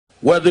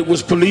Whether it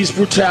was police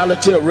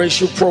brutality or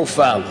racial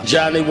profiling,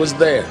 Johnny was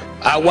there.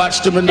 I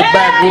watched him in the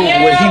back room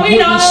where he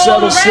wouldn't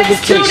settle civil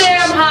cases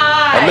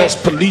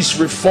unless police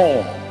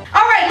reform.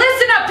 All right,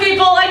 listen up,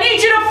 people. I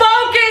need you to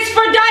focus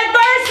for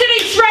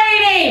diversity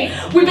training.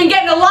 We've been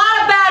getting a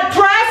lot of bad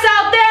press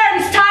out there,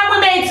 and it's time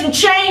we made some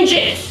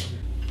changes.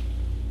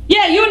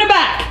 Yeah, you in the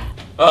back.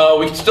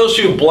 We can still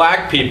shoot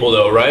black people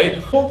though, right?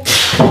 Don't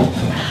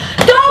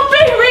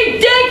be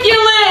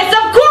ridiculous!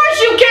 Of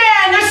course you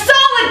can! There's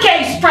solid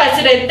case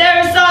precedent.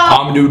 There's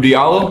Amadou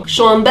Diallo?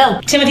 Sean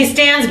Bell. Timothy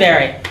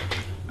Stansberry.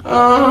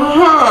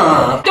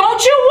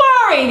 Don't you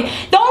worry!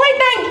 The only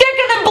thing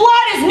thicker than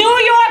blood is New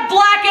York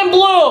black and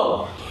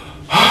blue!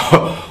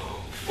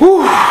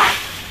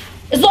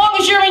 As long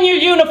as you're in your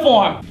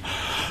uniform.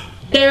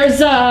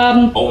 There's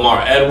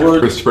Omar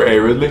Edwards. Christopher A.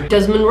 Ridley.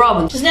 Desmond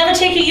Robbins. Just never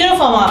take your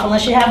uniform off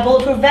unless you have a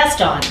bulletproof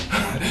vest on.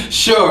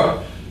 Sure,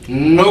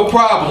 no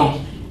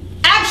problem.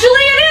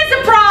 Actually, it is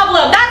a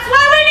problem! That's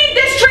why we need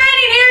this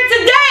training here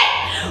today!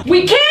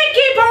 We can't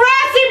keep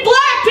harassing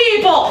black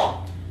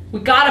people! We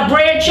gotta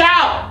branch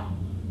out!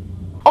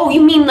 Oh,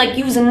 you mean like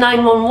using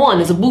 911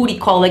 as a booty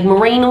call like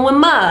Moreno and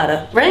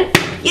Mata, right?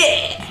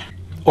 Yeah!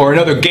 Or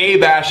another gay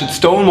bash at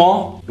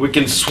Stonewall. We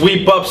can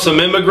sweep up some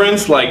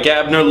immigrants like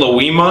Abner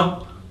Louima.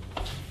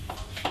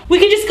 We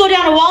can just go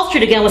down to Wall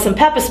Street again with some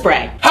pepper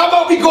spray. How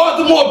about we go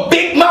after more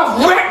big mouth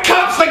rat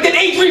cops like that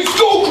Adrian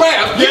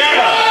Schoolcraft?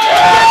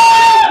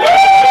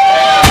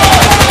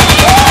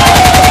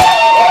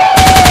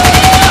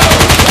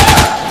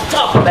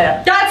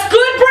 That's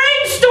good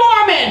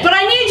brainstorming, but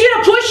I need you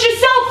to push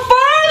yourself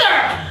further.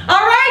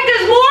 All right,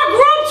 there's more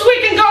groups we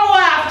can go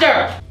after.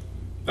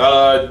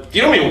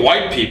 You don't mean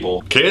white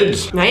people.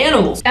 Kids.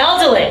 Animals.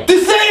 Elderly.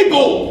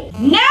 Disabled!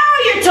 Now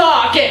you're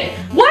talking.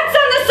 What's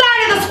on the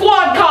side of the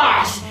squad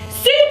cars?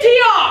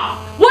 CPR.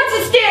 What's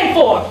it stand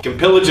for? Can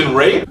pillage and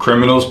rape.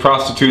 Criminals,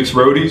 prostitutes,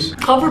 roadies.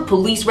 Cover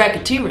police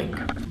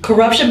racketeering.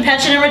 Corruption,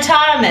 pension, and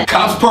retirement.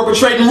 Cops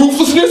perpetrating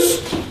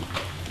ruthlessness?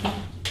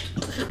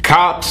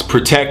 Cops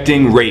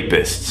protecting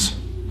rapists.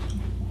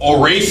 Or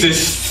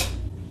racists?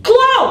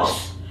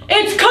 Close.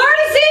 It's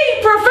courtesy,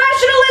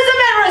 professionalism,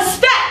 and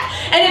respect.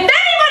 And if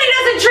anybody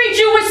doesn't treat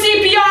you with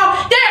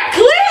CPR, they're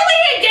clearly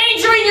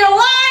endangering your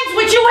lives,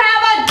 which you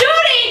have a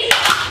duty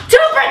to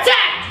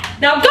protect.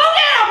 Now go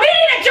get a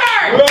meeting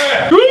adjourned.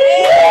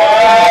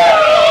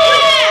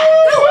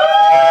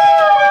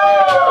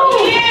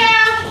 Yeah.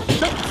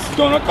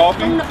 Donut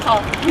coffee?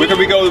 Where can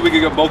we go? We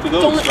could get both of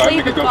those, Donut right?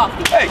 We could go.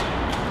 coffee. Hey,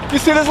 you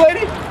see this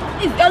lady?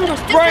 He's under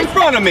Right in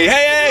front of me.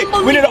 Hey,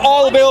 we need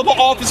all available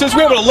officers.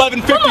 We have an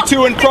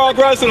 11:52 in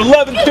progress and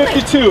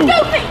 11:52.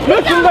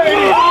 Listen,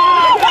 lady.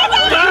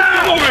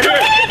 Over here.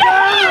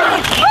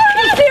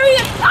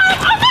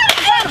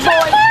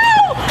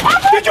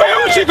 Did you hear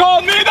what she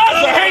called me?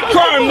 That's a hate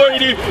crime,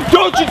 lady.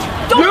 Don't you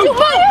move.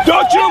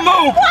 Don't you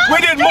move. We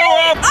need more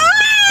of.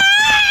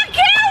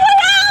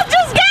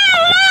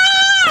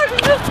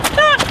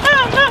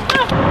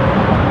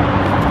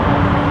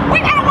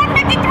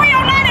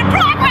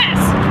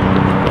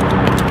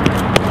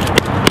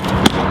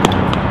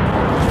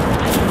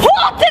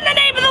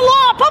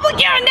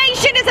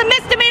 Urination is a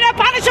misdemeanor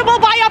punishable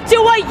by up to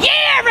a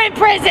year in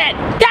prison.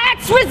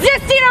 That's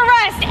resisting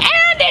arrest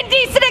and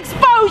indecent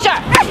exposure.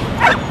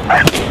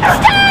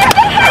 Stop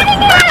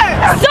hitting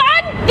her!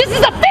 Son, this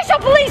is official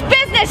police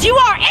business. You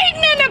are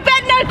aiding and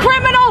abetting a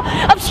criminal,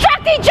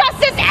 obstructing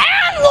justice,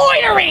 and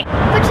loitering.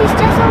 But she's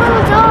just a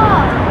little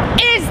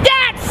dog. Is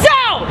that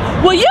so?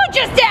 Well, you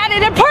just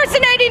added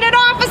impersonating an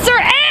officer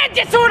and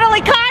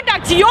disorderly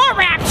conduct to your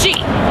rap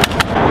sheet.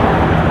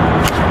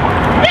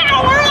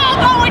 Now we're all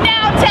going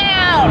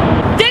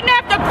downtown. Didn't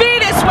have to be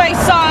this way,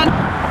 son.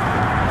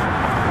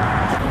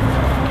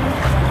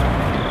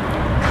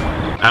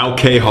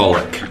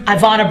 Alcoholic.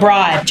 Ivana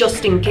Bribe.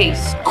 Just in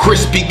case.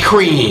 Krispy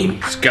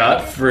Kreme.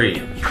 Scot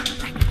free.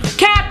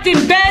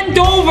 Captain Bend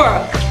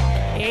Over.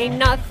 Ain't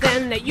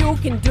nothing that you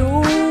can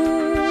do.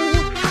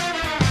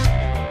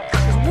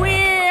 'Cause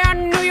we're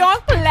New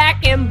York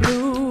black and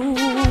blue.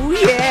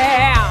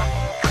 Yeah.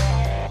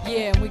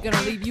 Yeah, we're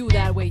gonna leave you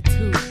that way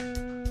too.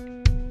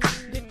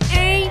 There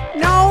ain't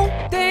no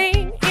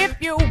thing if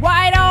you're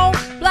white or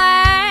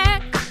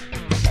black.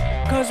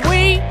 'Cause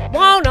we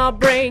wanna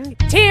bring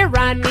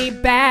tyranny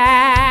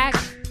back.